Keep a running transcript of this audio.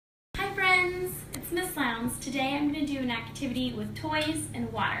it's Miss Lowndes. Today I'm going to do an activity with toys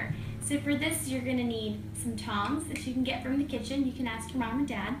and water. So for this you're going to need some tongs that you can get from the kitchen. You can ask your mom and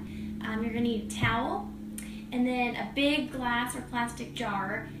dad. You're going to need a towel and then a big glass or plastic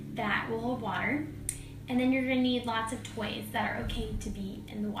jar that will hold water. And then you're going to need lots of toys that are okay to be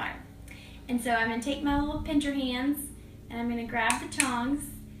in the water. And so I'm going to take my little pincher hands and I'm going to grab the tongs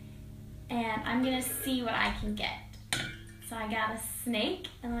and I'm going to see what I can get. So I got a snake,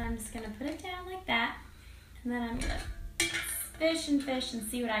 and then I'm just going to put it down like that, and then I'm going to fish and fish and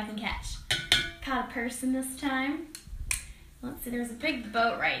see what I can catch. Caught a person this time. Let's see, there's a big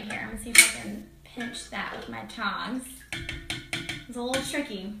boat right here. I'm going to see if I can pinch that with my tongs. It's a little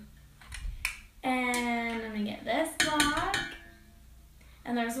tricky. And I'm going to get this block.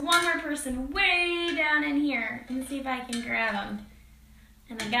 And there's one more person way down in here. Let me see if I can grab him.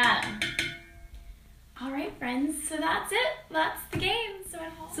 And I got him. Alright friends, so that's it. That's the game.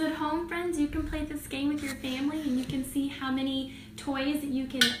 So at home, friends, you can play this game with your family and you can see how many toys that you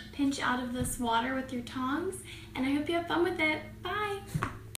can pinch out of this water with your tongs. And I hope you have fun with it. Bye!